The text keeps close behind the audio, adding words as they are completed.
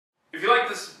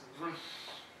No.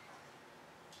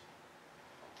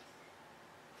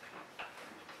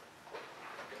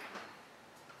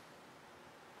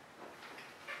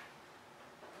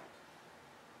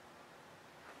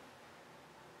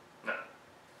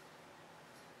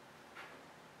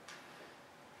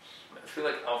 I feel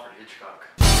like Alfred Hitchcock.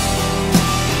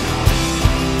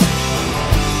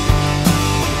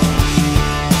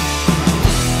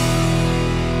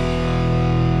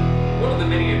 One of the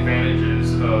many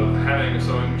advantages of having a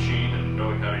sewing machine and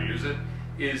knowing how to use it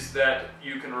is that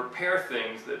you can repair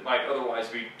things that might otherwise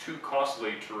be too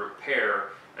costly to repair,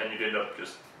 and you'd end up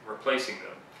just replacing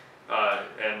them.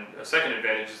 And a second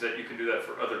advantage is that you can do that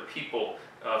for other people.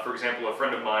 For example, a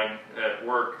friend of mine at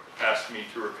work asked me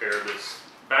to repair this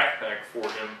backpack for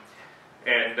him,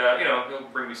 and you know, he'll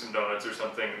bring me some donuts or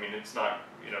something. I mean, it's not,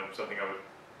 you know, something I'm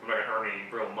not going to earn any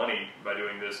real money by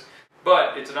doing this,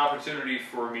 but it's an opportunity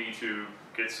for me to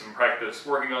get some practice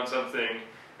working on something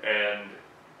and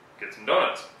get some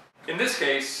donuts. In this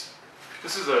case,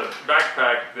 this is a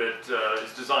backpack that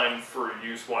is designed for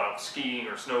use while skiing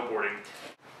or snowboarding.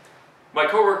 My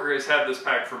coworker has had this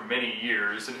pack for many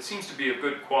years, and it seems to be of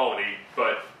good quality,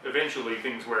 but eventually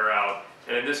things wear out.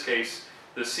 And in this case,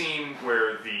 the seam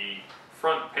where the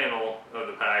front panel of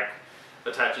the pack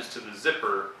attaches to the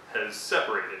zipper has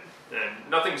separated. And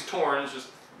nothing's torn, it's just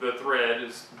the thread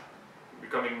is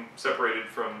becoming separated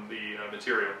from the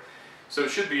material. So it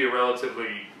should be a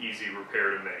relatively easy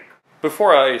repair to make.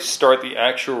 Before I start the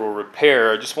actual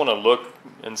repair, I just want to look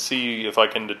and see if I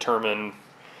can determine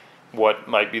what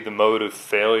might be the mode of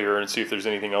failure and see if there's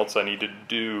anything else I need to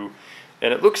do.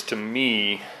 And it looks to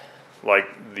me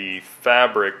like the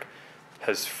fabric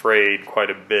has frayed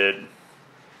quite a bit,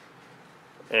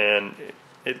 and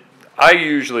I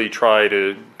usually try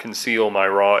to conceal my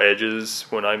raw edges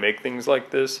when I make things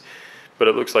like this, but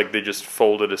it looks like they just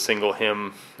folded a single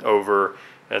hem over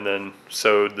and then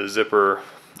sewed the zipper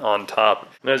on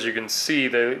top. And as you can see,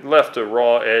 they left a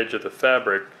raw edge of the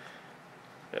fabric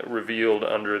revealed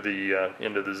under the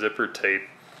end of the zipper tape,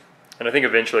 and I think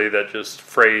eventually that just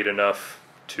frayed enough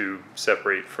to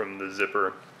separate from the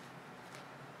zipper.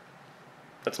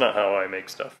 That's not how I make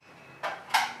stuff.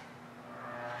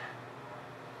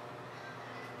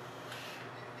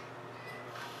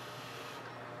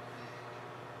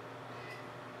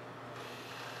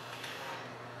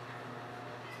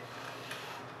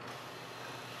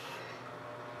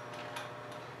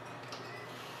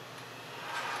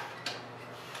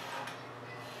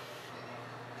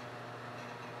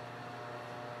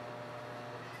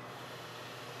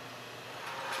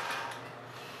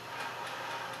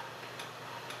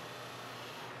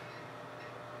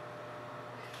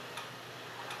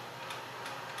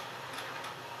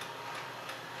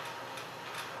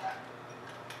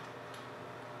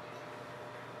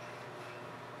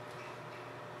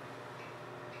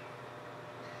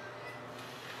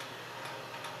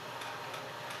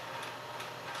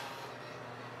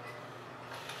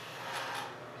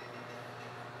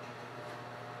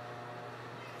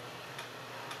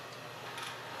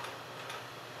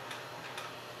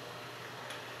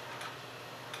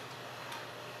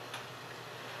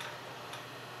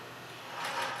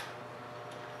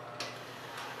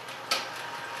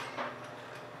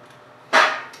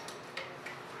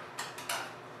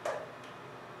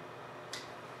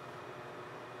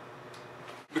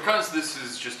 Because this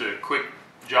is just a quick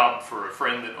job for a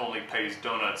friend that only pays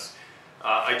donuts,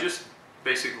 I just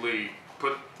basically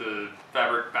put the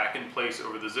fabric back in place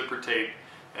over the zipper tape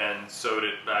and sewed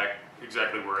it back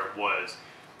exactly where it was.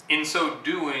 In so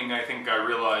doing, I think I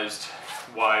realized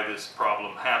why this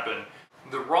problem happened.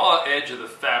 The raw edge of the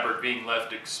fabric being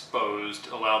left exposed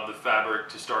allowed the fabric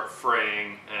to start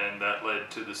fraying, and that led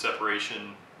to the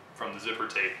separation from the zipper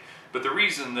tape. But the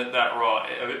reason that that raw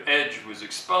edge was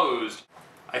exposed,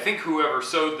 I think whoever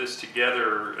sewed this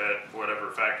together at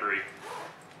whatever factory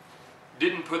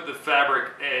didn't put the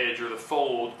fabric edge or the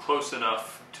fold close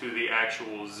enough to the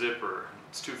actual zipper.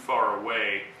 It's too far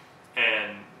away,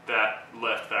 and that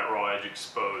left that raw edge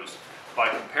exposed. By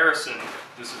comparison,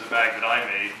 this is a bag that I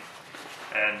made,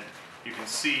 and you can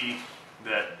see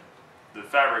that the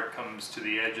fabric comes to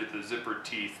the edge of the zipper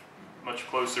teeth much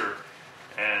closer,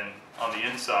 and on the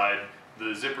inside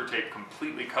the zipper tape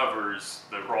completely covers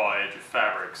the raw edge of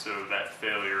fabric, so that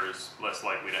failure is less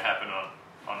likely to happen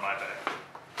on my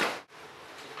bag.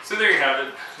 So there you have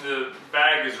it. The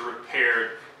bag is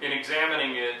repaired. In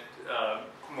examining it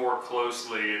more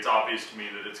closely, it's obvious to me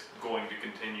that it's going to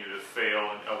continue to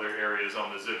fail in other areas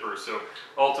on the zipper, so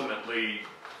ultimately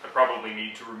I probably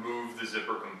need to remove the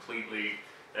zipper completely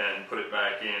and put it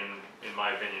back in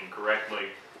my opinion, correctly.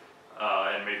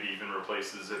 and maybe even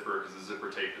replace the zipper, because the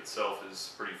zipper tape itself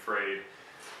is pretty frayed.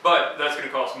 But that's going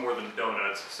to cost more than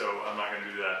donuts, so I'm not going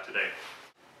to do that today.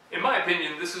 In my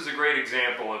opinion, this is a great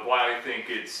example of why I think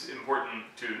it's important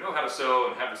to know how to sew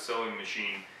and have a sewing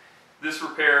machine. This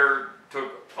repair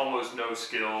took almost no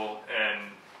skill,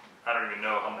 and I don't even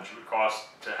know how much it would cost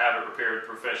to have it repaired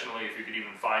professionally, if you could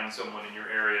even find someone in your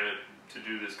area to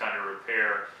do this kind of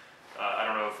repair. I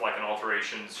don't know if like an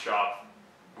alterations shop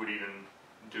would even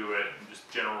do it.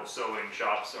 Just general sewing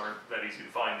shops aren't that easy to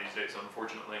find these days,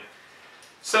 unfortunately.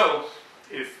 So,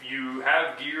 if you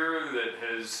have gear that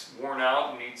has worn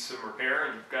out and needs some repair,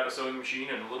 and you've got a sewing machine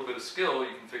and a little bit of skill,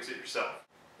 you can fix it yourself.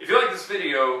 If you like this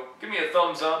video, give me a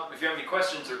thumbs up. If you have any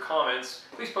questions or comments,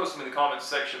 please post them in the comments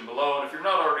section below. And if you're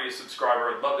not already a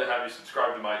subscriber, I'd love to have you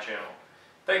subscribe to my channel.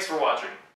 Thanks for watching.